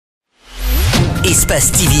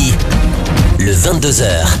Espace TV, le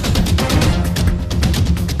 22h.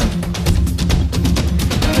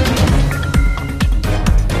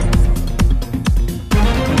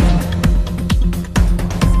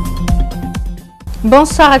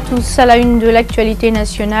 Bonsoir à tous. À la une de l'actualité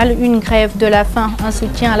nationale, une grève de la faim. Un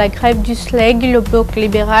soutien à la grève du SLEG, le bloc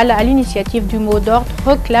libéral, à l'initiative du mot d'ordre,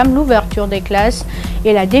 réclame l'ouverture des classes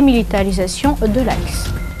et la démilitarisation de l'AX.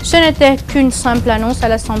 Ce n'était qu'une simple annonce à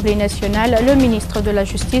l'Assemblée nationale. Le ministre de la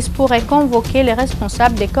Justice pourrait convoquer les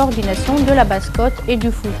responsables des coordinations de la Basse-Côte et du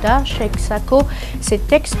Fouta. Cheikh Sako s'est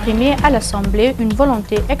exprimé à l'Assemblée, une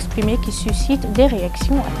volonté exprimée qui suscite des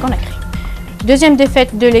réactions à Conakry. Deuxième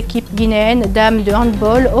défaite de l'équipe guinéenne dames de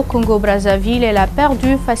handball au Congo-Brazzaville. Elle a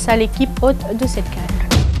perdu face à l'équipe hôte de cette CAN.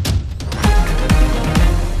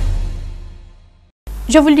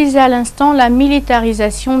 Je vous le disais à l'instant, la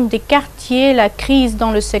militarisation des quartiers, la crise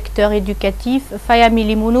dans le secteur éducatif. Faya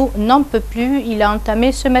Milimono n'en peut plus. Il a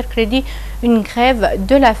entamé ce mercredi une grève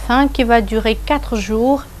de la faim qui va durer 4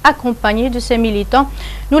 jours, accompagné de ses militants.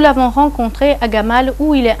 Nous l'avons rencontré à Gamal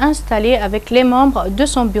où il est installé avec les membres de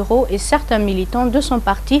son bureau et certains militants de son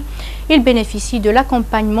parti. Il bénéficie de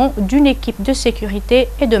l'accompagnement d'une équipe de sécurité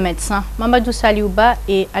et de médecins. Mamadou Saliouba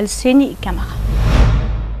et Alseni Kamara.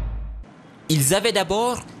 Ils avaient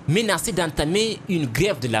d'abord menacé d'entamer une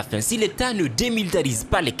grève de la faim si l'État ne démilitarise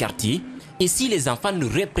pas les quartiers et si les enfants ne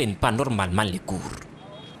reprennent pas normalement les cours.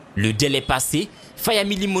 Le délai passé, Faya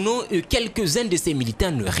Milimono et quelques-uns de ses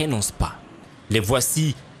militants ne renoncent pas. Les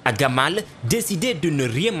voici à Gamal, décidés de ne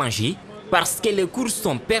rien manger parce que les cours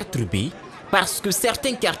sont perturbés, parce que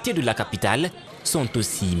certains quartiers de la capitale sont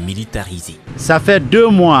aussi militarisés. Ça fait 2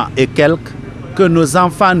 mois et quelques que nos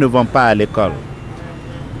enfants ne vont pas à l'école.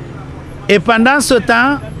 Et pendant ce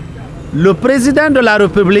temps, le président de la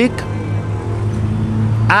République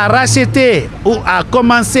a racheté ou a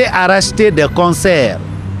commencé à racheter des concerts.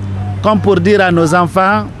 Comme pour dire à nos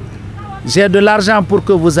enfants, j'ai de l'argent pour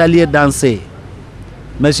que vous alliez danser.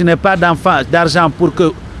 Mais je n'ai pas d'argent pour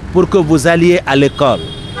que vous alliez à l'école.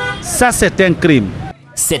 Ça, c'est un crime.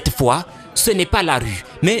 Cette fois, ce n'est pas la rue,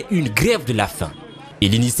 mais une grève de la faim. Et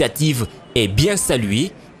l'initiative est bien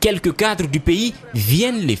saluée. Quelques cadres du pays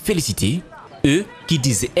viennent les féliciter, eux qui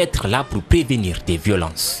disent être là pour prévenir des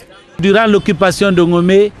violences. Durant l'occupation de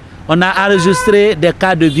Ngomé, on a enregistré des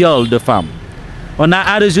cas de viol de femmes. On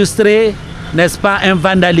a enregistré, n'est-ce pas, un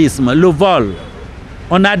vandalisme, le vol.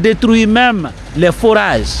 On a détruit même les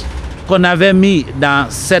forages qu'on avait mis dans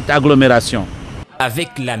cette agglomération.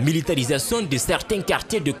 Avec la militarisation de certains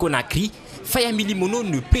quartiers de Conakry, Faya Milimono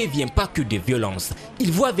ne prévient pas que de violences.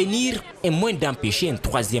 Il voit venir et moins d'empêcher un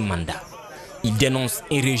 3e mandat. Il dénonce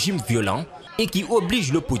un régime violent et qui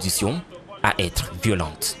oblige l'opposition à être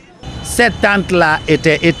violente. Cette tente-là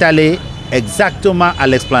était étalée exactement à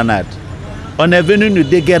l'esplanade. On est venu nous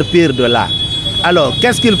déguerpir de là. Alors,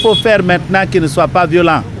 qu'est-ce qu'il faut faire maintenant qui ne soit pas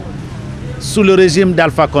violent sous le régime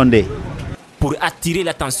d'Alpha Condé? Pour attirer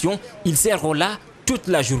l'attention, ils seront là toute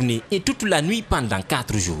la journée et toute la nuit pendant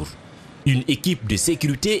 4 jours. Une équipe de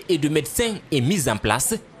sécurité et de médecins est mise en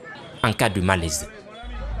place en cas de malaise.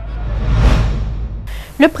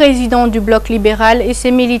 Le président du bloc libéral et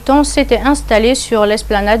ses militants s'étaient installés sur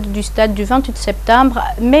l'esplanade du stade du 28 septembre,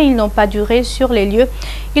 mais ils n'ont pas duré sur les lieux.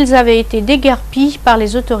 Ils avaient été déguerpis par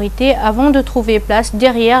les autorités avant de trouver place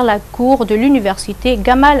derrière la cour de l'université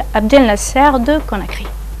Gamal Abdel Nasser de Conakry.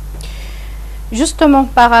 Justement,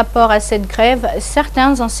 par rapport à cette grève,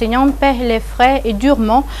 certains enseignants paient les frais et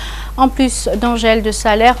durement. En plus d'un gel de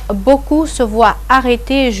salaire, beaucoup se voient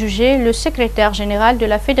arrêtés et jugés. Le secrétaire général de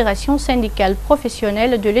la Fédération syndicale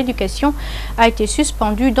professionnelle de l'éducation a été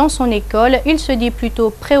suspendu dans son école. Il se dit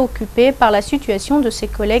plutôt préoccupé par la situation de ses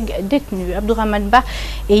collègues détenus. Abdourahmane Ba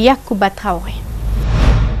et Yacouba Traoré.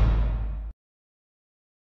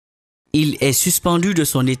 Il est suspendu de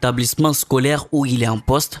son établissement scolaire où il est en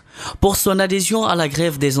poste pour son adhésion à la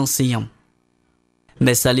grève des enseignants.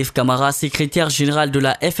 Mais Salif Kamara, secrétaire général de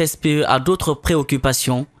la FSPE, a d'autres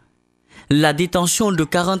préoccupations. La détention de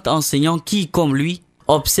 40 enseignants qui, comme lui,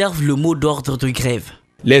 observent le mot d'ordre de grève.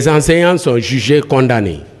 Les enseignants sont jugés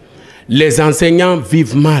condamnés. Les enseignants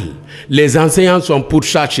vivent mal. Les enseignants sont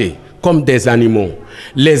pourchassés comme des animaux.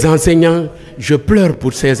 Les enseignants, je pleure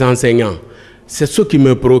pour ces enseignants. C'est ce qui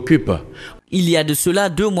me préoccupe. Il y a de cela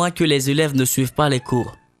 2 mois que les élèves ne suivent pas les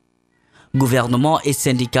cours. Gouvernement et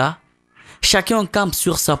syndicats, chacun campe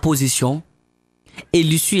sur sa position et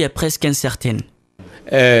l'issue est presque incertaine.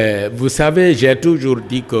 Vous savez, j'ai toujours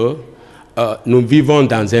dit que nous vivons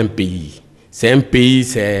dans un pays. C'est un pays,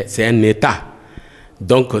 c'est un État.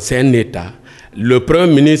 Donc c'est un État. Le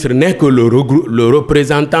Premier ministre n'est que le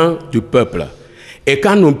représentant du peuple. Et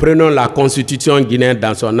quand nous prenons la Constitution guinéenne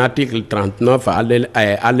dans son article 39,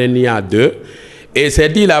 alinéa 2, et c'est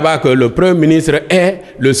dit là-bas que le Premier ministre est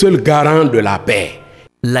le seul garant de la paix.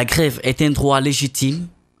 La grève est un droit légitime,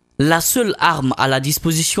 la seule arme à la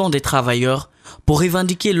disposition des travailleurs pour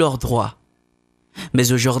revendiquer leurs droits.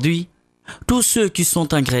 Mais aujourd'hui, tous ceux qui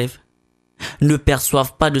sont en grève ne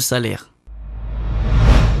perçoivent pas de salaire.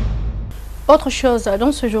 Autre chose,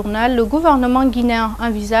 dans ce journal, le gouvernement guinéen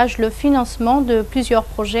envisage le financement de plusieurs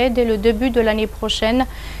projets dès le début de l'année prochaine.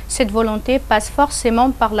 Cette volonté passe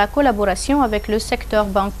forcément par la collaboration avec le secteur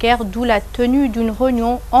bancaire, d'où la tenue d'une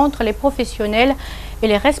réunion entre les professionnels et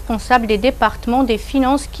les responsables des départements des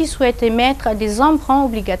finances qui souhaitent émettre des emprunts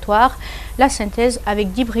obligatoires. La synthèse avec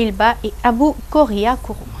Djibril Ba et Abou Koria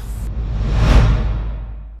Kourouma.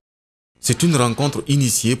 C'est une rencontre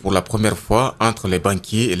initiée pour la première fois entre les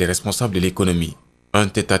banquiers et les responsables de l'économie. Un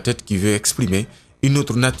tête-à-tête qui veut exprimer une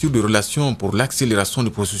autre nature de relation pour l'accélération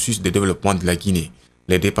du processus de développement de la Guinée.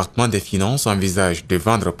 Les départements des finances envisagent de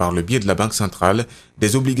vendre par le biais de la Banque centrale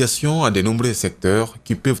des obligations à de nombreux secteurs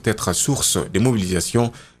qui peuvent être source de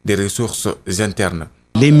mobilisation des ressources internes.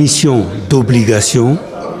 L'émission d'obligations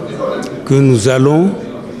que nous allons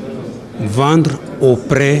vendre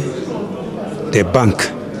auprès des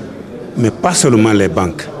banques. Mais pas seulement les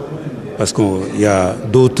banques, parce qu'il y a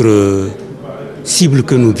d'autres cibles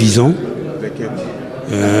que nous visons,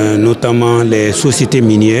 notamment les sociétés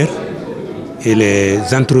minières et les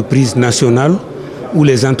entreprises nationales ou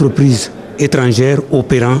les entreprises étrangères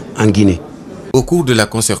opérant en Guinée. Au cours de la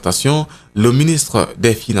concertation, le ministre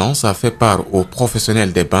des Finances a fait part aux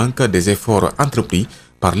professionnels des banques des efforts entrepris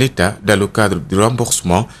par l'État dans le cadre du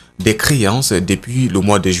remboursement des créances depuis le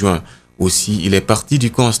mois de juin. Aussi, il est parti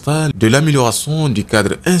du constat de l'amélioration du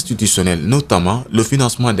cadre institutionnel, notamment le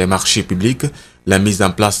financement des marchés publics, la mise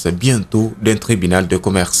en place bientôt d'un tribunal de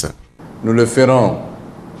commerce. Nous le ferons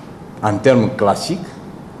en termes classiques,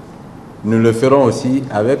 nous le ferons aussi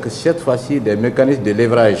avec cette fois-ci des mécanismes de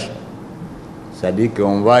levrage. C'est-à-dire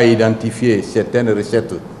qu'on va identifier certaines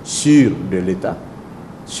recettes sûres de l'État,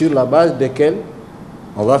 sur la base desquelles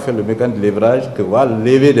on va faire le mécanisme de levrage qui va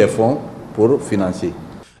lever des fonds pour financer.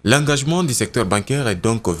 L'engagement du secteur bancaire est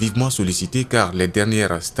donc vivement sollicité car les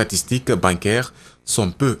dernières statistiques bancaires sont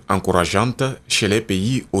peu encourageantes chez les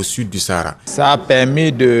pays au sud du Sahara. Ça a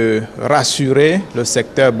permis de rassurer le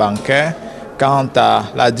secteur bancaire quant à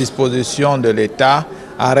la disposition de l'État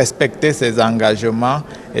à respecter ses engagements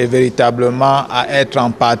et véritablement à être en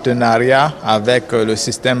partenariat avec le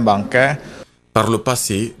système bancaire. Par le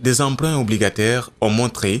passé, des emprunts obligataires ont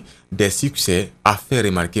montré des succès, a fait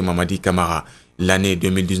remarquer Mamadi Camara. L'année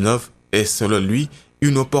 2019 est selon lui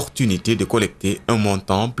une opportunité de collecter un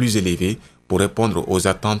montant plus élevé pour répondre aux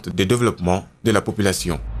attentes de développement de la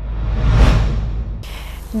population.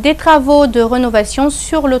 Des travaux de rénovation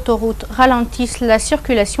sur l'autoroute ralentissent la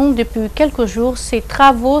circulation depuis quelques jours. Ces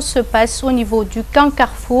travaux se passent au niveau du camp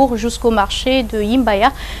Carrefour jusqu'au marché de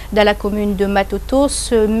Yimbaya, dans la commune de Matoto.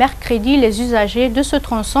 Ce mercredi, les usagers de ce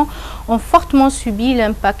tronçon ont fortement subi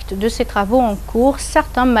l'impact de ces travaux en cours.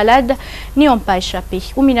 Certains malades n'y ont pas échappé.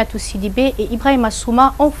 Ouminatou Sidibé et Ibrahim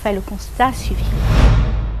Assouma ont fait le constat suivi.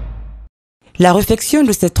 La réfection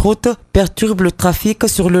de cette route perturbe le trafic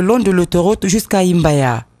sur le long de l'autoroute jusqu'à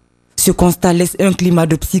Yimbaya. Ce constat laisse un climat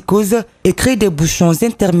de psychose et crée des bouchons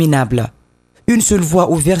interminables. Une seule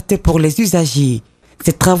voie ouverte pour les usagers.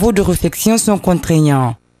 Ces travaux de réfection sont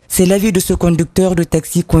contraignants. C'est l'avis de ce conducteur de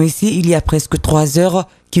taxi coincé il y a presque 3 heures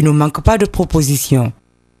qui ne manque pas de propositions.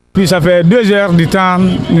 Puis ça fait 2 heures du temps,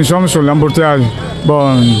 nous sommes sur l'embouteillage.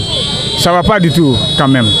 Bon, ça va pas du tout quand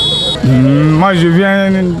même. Moi je viens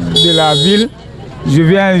de la ville, je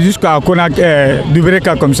viens jusqu'à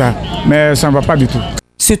Dubreka comme ça, mais ça ne va pas du tout.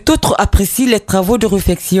 Cet autre apprécie les travaux de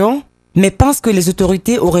réfection, mais pense que les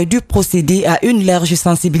autorités auraient dû procéder à une large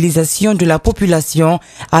sensibilisation de la population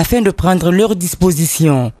afin de prendre leurs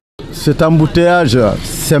dispositions. Cet embouteillage,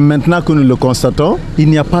 c'est maintenant que nous le constatons, il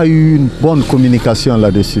n'y a pas eu une bonne communication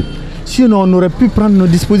là-dessus. Sinon on aurait pu prendre nos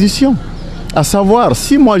dispositions. À savoir,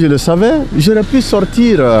 si moi je le savais, j'aurais pu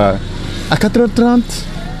sortir à 4h30,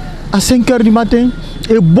 à 5h du matin.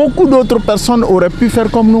 Et beaucoup d'autres personnes auraient pu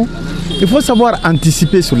faire comme nous. Il faut savoir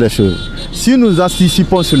anticiper sur les choses. Si nous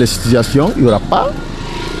anticipons sur les situations, il n'y aura pas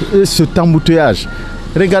cet embouteillage.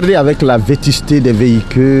 Regardez avec la vétusté des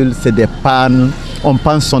véhicules, c'est des pannes. On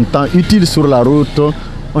passe son temps utile sur la route.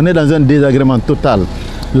 On est dans un désagrément total.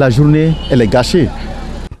 La journée, elle est gâchée.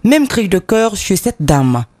 Même cri de cœur chez cette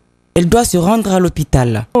dame. Elle doit se rendre à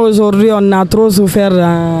l'hôpital. Aujourd'hui, on a trop souffert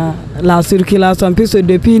la circulation, puisque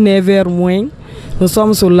depuis 9h moins, nous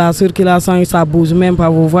sommes sur la circulation et ça bouge même pas,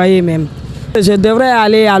 vous voyez même. Je devrais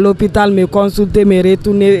aller à l'hôpital me consulter, me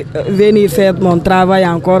retourner, venir faire mon travail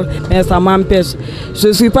encore, mais ça m'empêche. Je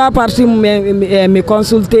ne suis pas parti me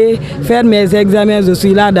consulter, faire mes examens, je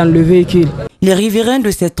suis là dans le véhicule. Les riverains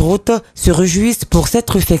de cette route se réjouissent pour cette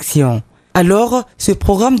réflexion. Alors, ce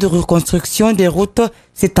programme de reconstruction des routes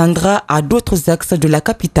s'étendra à d'autres axes de la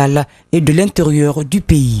capitale et de l'intérieur du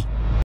pays.